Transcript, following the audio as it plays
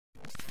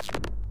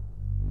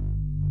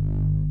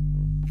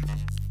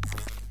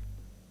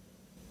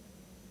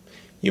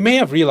You may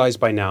have realized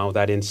by now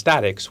that in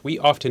statics, we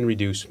often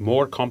reduce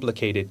more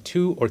complicated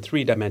 2- or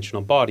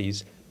 3-dimensional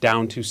bodies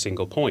down to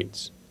single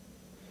points.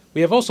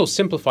 We have also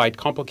simplified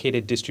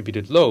complicated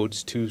distributed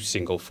loads to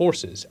single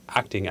forces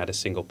acting at a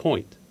single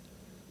point.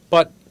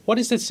 But what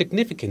is the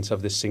significance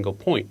of this single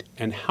point,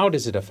 and how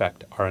does it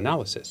affect our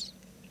analysis?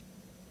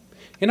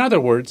 In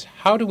other words,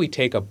 how do we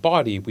take a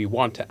body we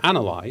want to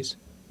analyze,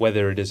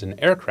 whether it is an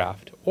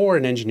aircraft or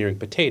an engineering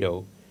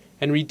potato,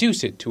 and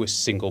reduce it to a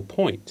single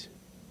point?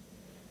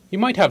 You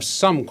might have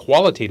some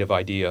qualitative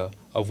idea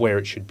of where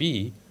it should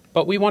be,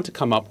 but we want to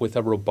come up with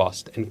a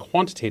robust and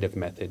quantitative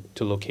method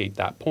to locate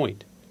that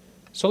point.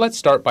 So let's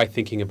start by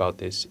thinking about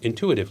this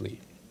intuitively.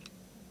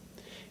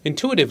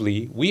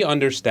 Intuitively, we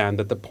understand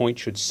that the point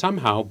should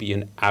somehow be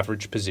an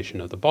average position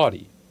of the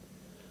body.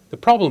 The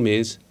problem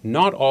is,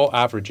 not all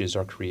averages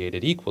are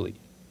created equally.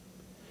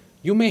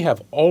 You may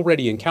have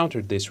already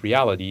encountered this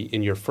reality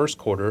in your first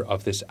quarter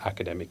of this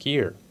academic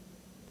year.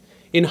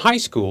 In high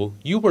school,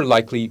 you were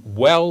likely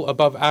well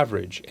above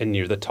average and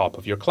near the top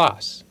of your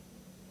class.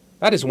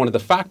 That is one of the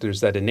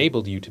factors that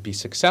enabled you to be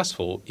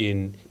successful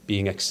in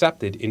being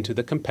accepted into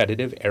the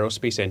competitive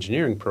aerospace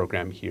engineering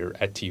program here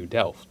at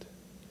TUDelft.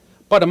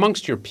 But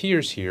amongst your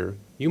peers here,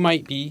 you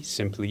might be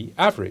simply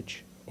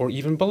average or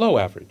even below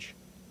average.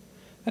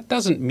 That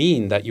doesn't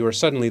mean that you are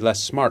suddenly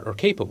less smart or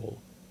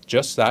capable,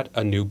 just that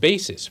a new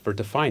basis for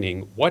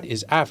defining what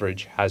is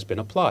average has been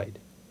applied.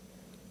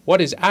 What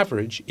is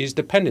average is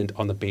dependent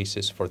on the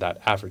basis for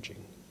that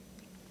averaging.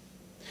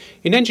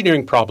 In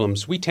engineering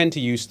problems, we tend to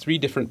use 3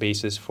 different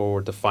bases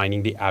for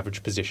defining the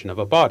average position of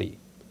a body.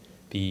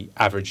 The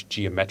average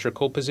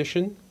geometrical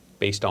position,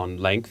 based on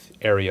length,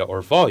 area,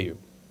 or volume.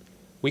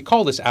 We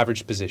call this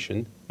average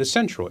position the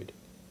centroid.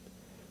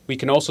 We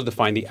can also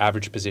define the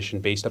average position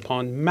based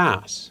upon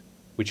mass,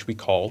 which we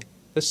call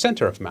the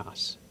center of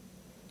mass.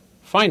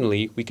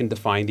 Finally, we can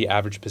define the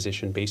average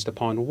position based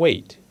upon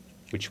weight,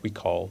 which we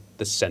call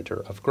the center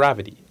of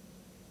gravity.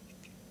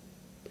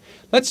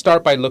 Let's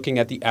start by looking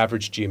at the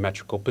average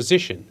geometrical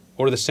position,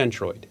 or the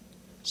centroid,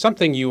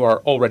 something you are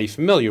already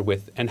familiar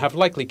with and have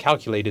likely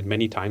calculated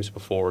many times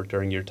before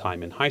during your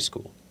time in high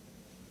school.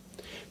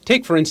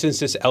 Take for instance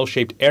this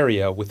L-shaped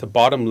area with the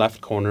bottom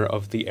left corner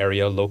of the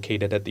area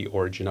located at the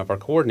origin of our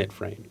coordinate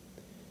frame.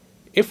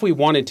 If we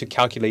wanted to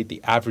calculate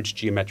the average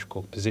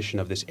geometrical position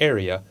of this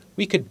area,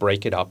 we could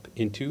break it up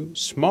into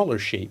smaller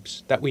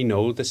shapes that we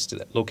know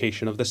the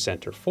location of the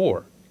center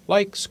for,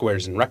 like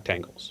squares and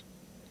rectangles.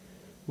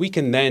 We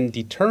can then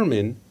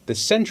determine the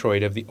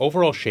centroid of the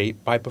overall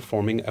shape by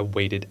performing a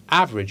weighted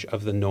average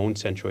of the known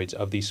centroids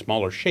of these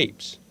smaller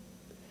shapes.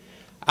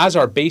 As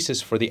our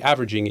basis for the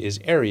averaging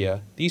is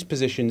area, these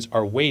positions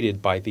are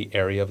weighted by the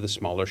area of the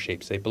smaller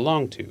shapes they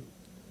belong to.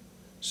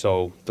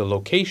 So the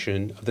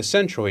location of the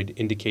centroid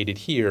indicated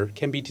here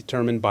can be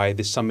determined by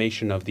the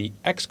summation of the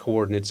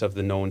x-coordinates of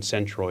the known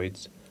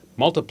centroids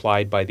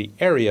multiplied by the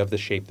area of the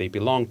shape they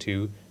belong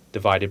to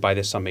divided by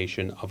the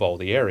summation of all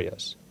the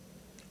areas,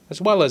 as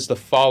well as the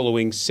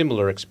following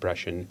similar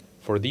expression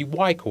for the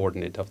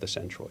y-coordinate of the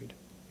centroid.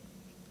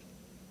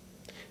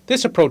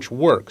 This approach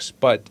works,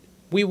 but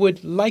we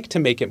would like to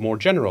make it more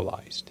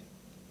generalized.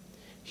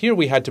 Here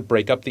we had to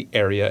break up the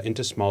area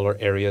into smaller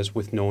areas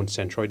with known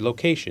centroid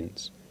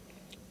locations.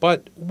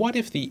 But what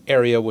if the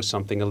area was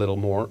something a little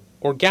more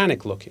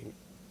organic looking?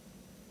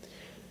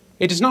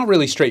 It is not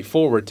really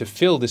straightforward to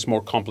fill this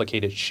more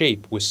complicated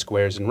shape with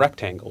squares and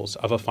rectangles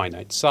of a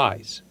finite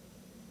size.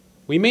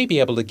 We may be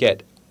able to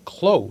get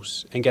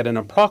close and get an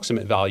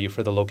approximate value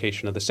for the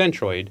location of the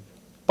centroid,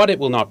 but it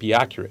will not be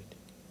accurate.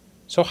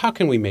 So how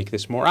can we make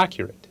this more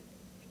accurate?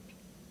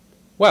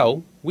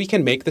 Well, we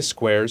can make the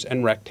squares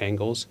and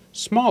rectangles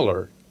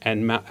smaller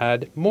and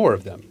add more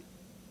of them.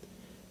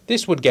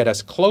 This would get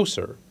us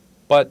closer,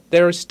 but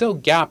there are still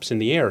gaps in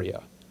the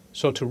area,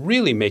 so to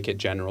really make it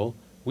general,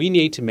 we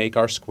need to make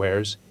our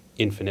squares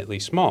infinitely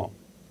small.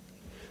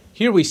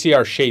 Here we see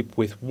our shape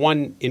with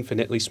one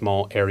infinitely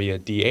small area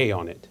dA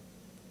on it.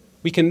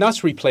 We can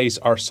thus replace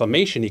our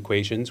summation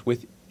equations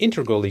with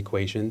integral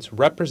equations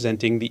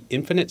representing the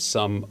infinite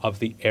sum of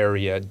the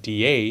area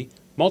dA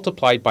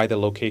multiplied by the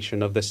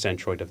location of the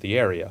centroid of the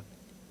area,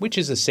 which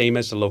is the same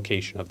as the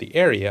location of the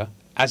area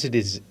as it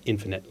is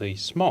infinitely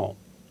small.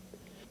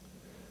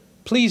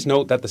 Please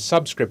note that the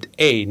subscript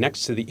a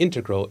next to the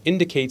integral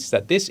indicates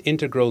that this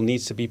integral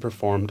needs to be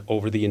performed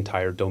over the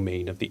entire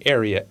domain of the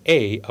area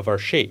A of our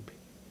shape.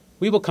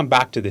 We will come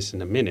back to this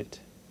in a minute.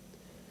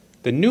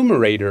 The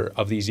numerator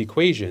of these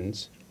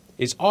equations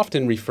is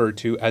often referred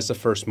to as the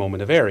first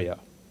moment of area.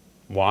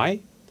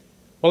 Why?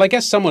 Well, I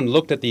guess someone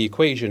looked at the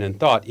equation and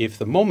thought if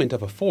the moment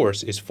of a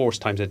force is force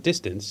times a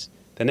distance,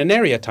 then an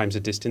area times a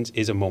distance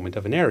is a moment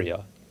of an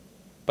area.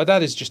 But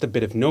that is just a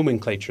bit of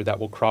nomenclature that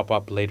will crop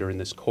up later in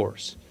this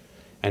course,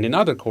 and in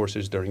other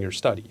courses during your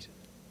studies.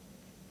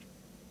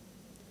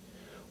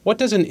 What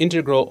does an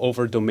integral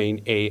over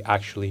domain A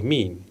actually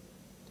mean?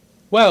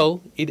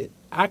 Well, it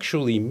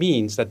actually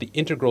means that the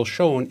integral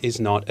shown is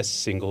not a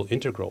single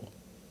integral.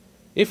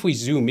 If we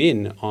zoom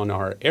in on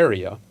our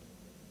area,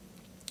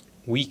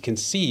 we can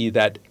see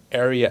that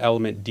area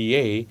element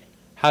dA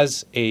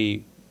has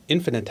a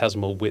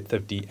infinitesimal width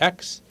of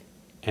dx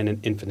and an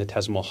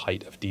infinitesimal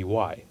height of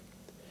dy.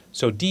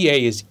 So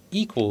dA is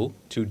equal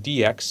to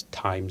dx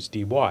times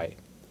dy.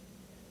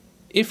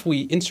 If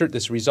we insert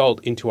this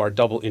result into our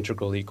double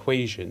integral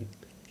equation,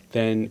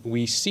 then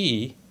we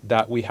see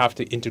that we have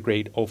to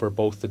integrate over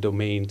both the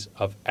domains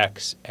of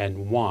x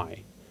and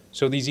y.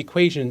 So these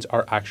equations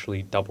are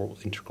actually double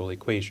integral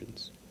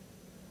equations.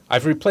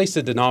 I've replaced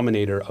the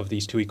denominator of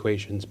these two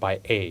equations by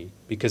a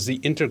because the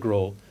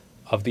integral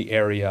of the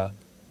area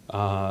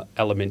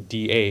element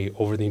dA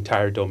over the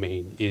entire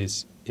domain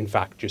is in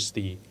fact just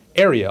the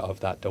area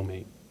of that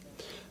domain.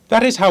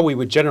 That is how we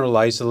would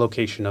generalize the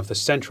location of the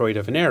centroid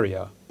of an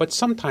area, but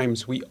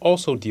sometimes we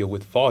also deal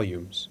with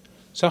volumes.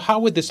 So how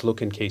would this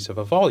look in case of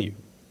a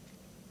volume?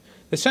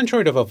 The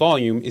centroid of a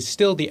volume is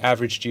still the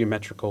average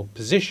geometrical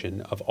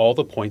position of all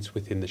the points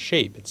within the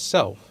shape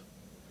itself.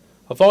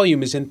 A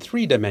volume is in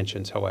 3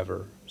 dimensions,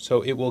 however,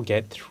 so it will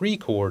get 3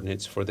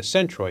 coordinates for the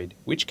centroid,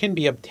 which can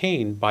be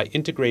obtained by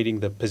integrating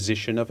the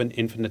position of an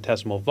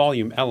infinitesimal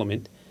volume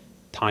element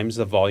times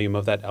the volume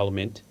of that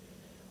element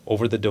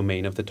over the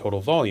domain of the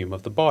total volume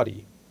of the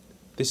body.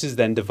 This is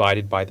then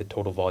divided by the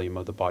total volume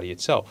of the body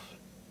itself.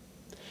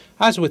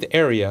 As with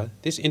area,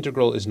 this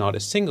integral is not a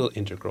single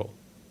integral,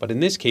 but in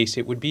this case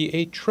it would be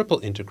a triple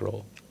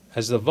integral,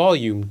 as the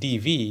volume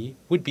dV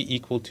would be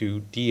equal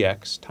to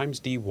dx times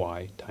dy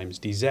times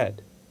dz.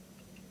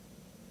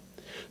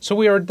 So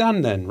we are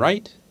done then,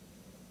 right?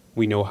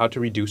 We know how to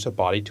reduce a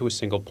body to a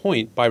single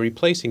point by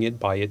replacing it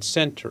by its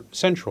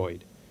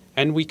centroid,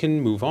 and we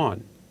can move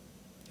on.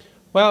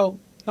 Well,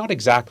 not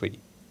exactly.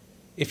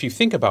 If you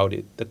think about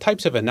it, the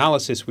types of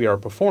analysis we are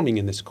performing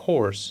in this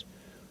course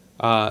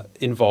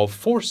involve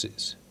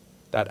forces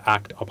that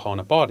act upon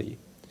a body.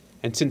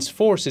 And since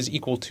force is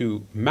equal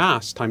to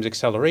mass times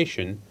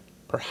acceleration,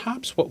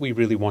 perhaps what we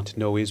really want to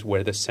know is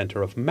where the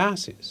center of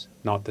mass is,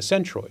 not the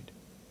centroid.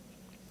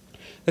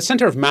 The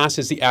center of mass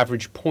is the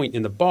average point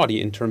in the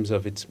body in terms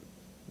of its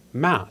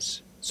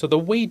mass. So the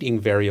weighting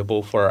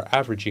variable for our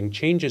averaging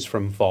changes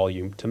from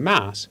volume to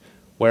mass,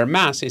 where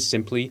mass is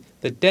simply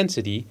the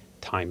density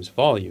times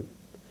volume.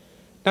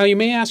 Now you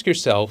may ask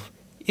yourself,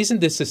 isn't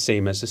this the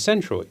same as the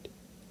centroid?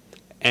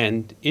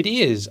 And it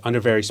is under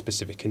very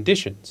specific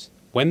conditions,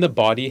 when the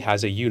body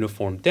has a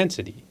uniform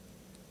density.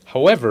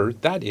 However,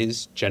 that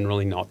is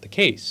generally not the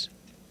case.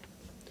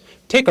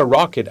 Take a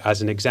rocket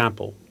as an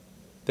example.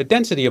 The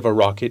density of a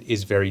rocket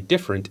is very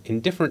different in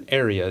different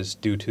areas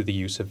due to the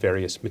use of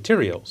various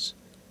materials.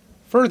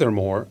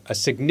 Furthermore, a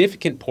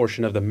significant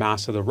portion of the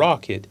mass of the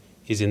rocket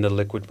is in the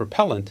liquid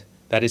propellant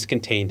that is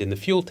contained in the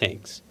fuel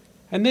tanks,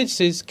 and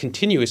this is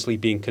continuously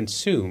being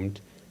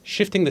consumed,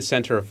 shifting the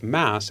center of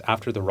mass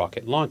after the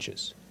rocket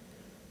launches.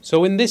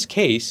 So in this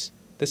case,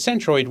 the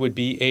centroid would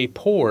be a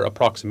poor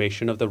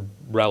approximation of the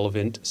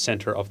relevant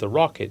center of the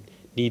rocket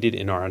needed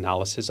in our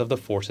analysis of the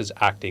forces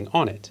acting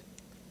on it.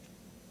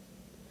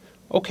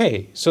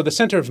 Okay, so the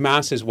center of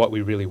mass is what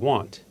we really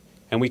want,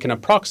 and we can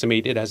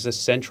approximate it as the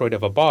centroid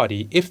of a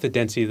body if the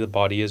density of the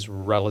body is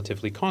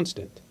relatively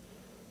constant.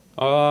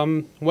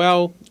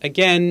 Well,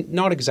 again,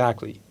 not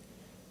exactly.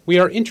 We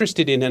are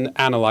interested in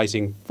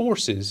analyzing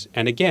forces,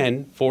 and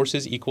again, force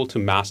is equal to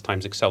mass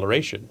times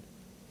acceleration.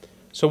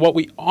 So what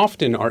we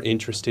often are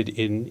interested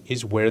in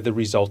is where the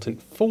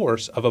resultant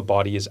force of a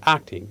body is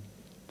acting,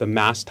 the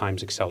mass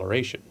times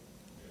acceleration.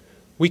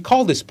 We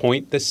call this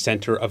point the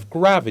center of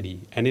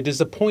gravity, and it is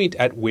the point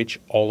at which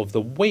all of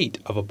the weight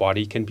of a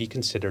body can be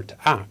considered to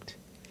act.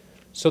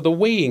 So the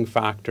weighting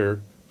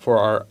factor for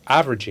our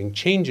averaging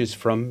changes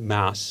from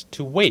mass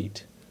to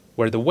weight,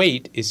 where the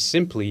weight is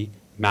simply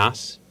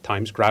mass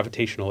times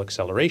gravitational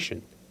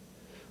acceleration.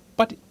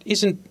 But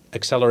isn't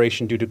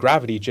acceleration due to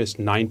gravity just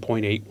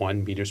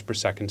 9.81 meters per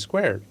second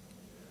squared?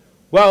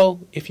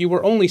 Well, if you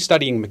were only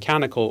studying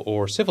mechanical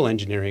or civil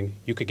engineering,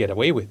 you could get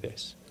away with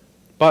this.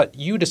 But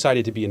you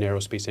decided to be an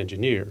aerospace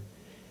engineer,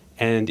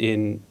 and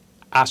in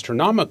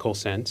astronomical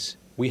sense,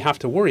 we have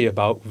to worry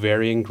about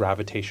varying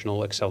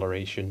gravitational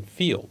acceleration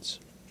fields.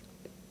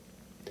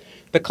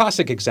 The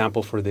classic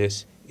example for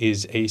this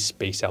is a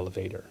space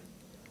elevator,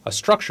 a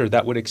structure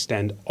that would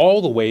extend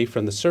all the way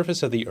from the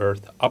surface of the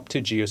Earth up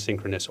to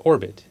geosynchronous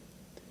orbit.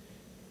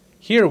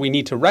 Here we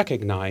need to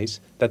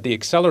recognize that the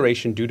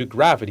acceleration due to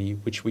gravity,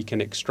 which we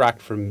can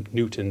extract from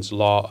Newton's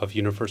law of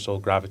universal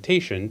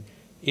gravitation,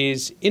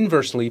 is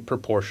inversely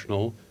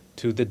proportional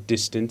to the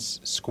distance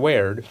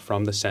squared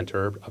from the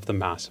center of the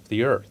mass of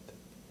the Earth.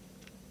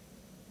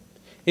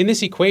 In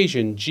this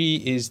equation,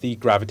 g is the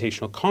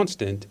gravitational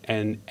constant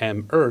and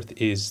m Earth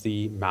is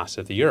the mass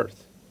of the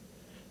Earth.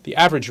 The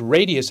average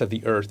radius of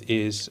the Earth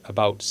is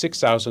about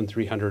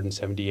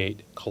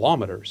 6,378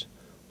 kilometers,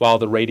 while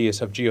the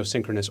radius of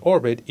geosynchronous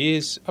orbit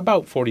is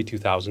about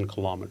 42,000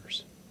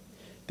 kilometers.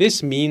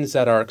 This means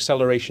that our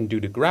acceleration due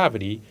to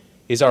gravity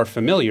is our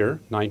familiar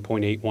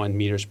 9.81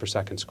 meters per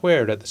second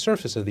squared at the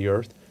surface of the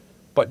Earth,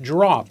 but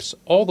drops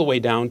all the way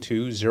down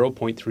to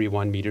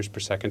 0.31 meters per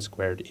second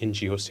squared in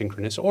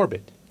geosynchronous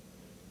orbit.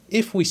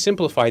 If we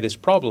simplify this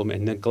problem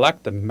and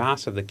neglect the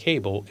mass of the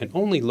cable and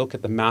only look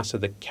at the mass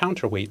of the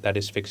counterweight that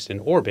is fixed in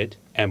orbit,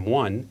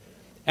 m1,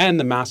 and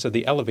the mass of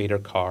the elevator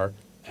car,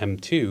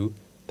 m2,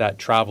 that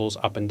travels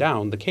up and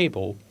down the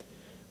cable,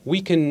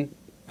 we can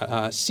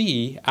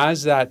see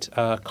as that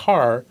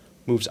car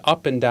moves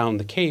up and down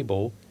the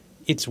cable,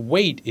 its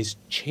weight is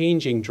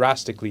changing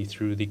drastically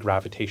through the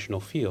gravitational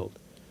field.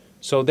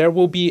 So there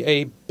will be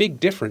a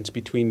big difference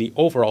between the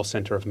overall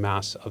center of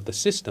mass of the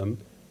system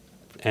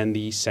and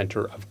the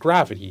center of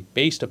gravity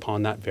based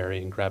upon that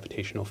varying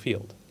gravitational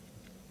field.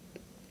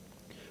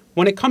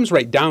 When it comes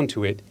right down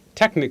to it,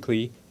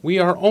 technically, we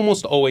are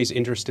almost always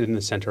interested in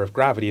the center of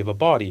gravity of a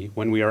body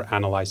when we are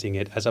analyzing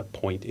it as a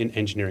point in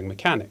engineering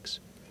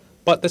mechanics.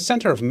 But the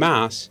center of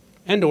mass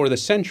and/or the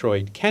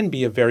centroid can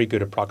be a very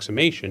good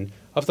approximation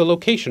of the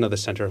location of the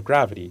center of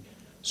gravity,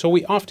 so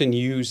we often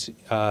use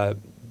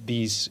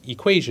these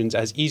equations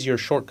as easier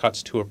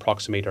shortcuts to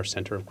approximate our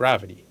center of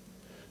gravity.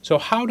 So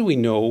how do we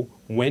know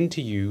when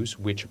to use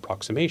which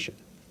approximation?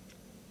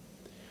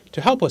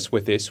 To help us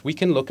with this, we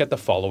can look at the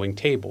following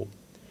table.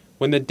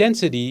 When the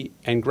density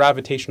and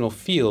gravitational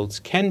fields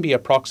can be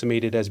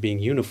approximated as being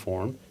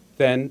uniform,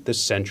 then the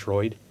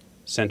centroid,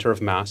 center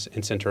of mass,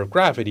 and center of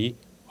gravity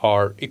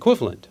are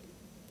equivalent.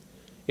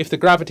 If the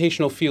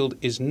gravitational field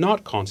is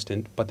not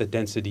constant, but the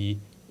density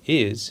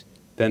is,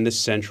 then the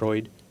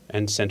centroid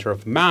and center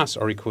of mass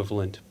are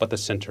equivalent, but the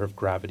center of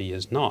gravity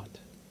is not.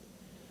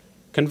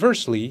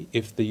 Conversely,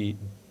 if the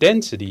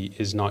density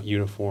is not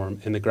uniform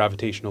and the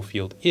gravitational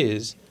field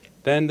is,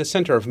 then the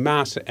center of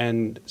mass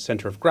and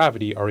center of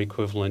gravity are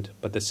equivalent,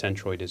 but the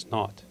centroid is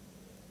not.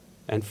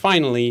 And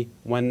finally,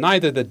 when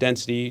neither the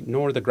density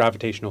nor the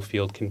gravitational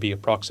field can be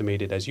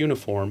approximated as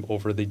uniform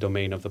over the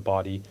domain of the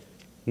body,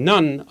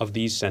 none of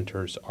these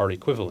centers are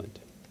equivalent.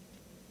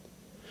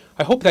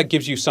 I hope that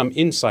gives you some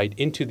insight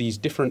into these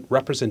different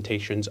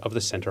representations of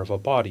the center of a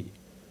body.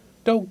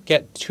 Don't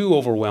get too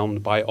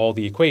overwhelmed by all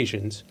the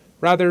equations.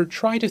 Rather,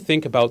 try to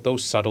think about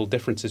those subtle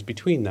differences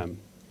between them.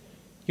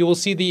 You will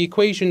see the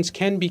equations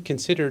can be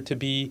considered to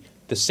be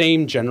the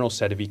same general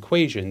set of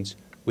equations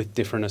with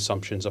different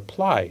assumptions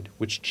applied,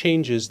 which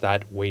changes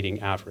that weighting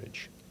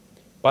average.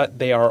 But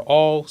they are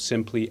all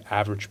simply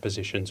average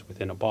positions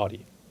within a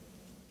body.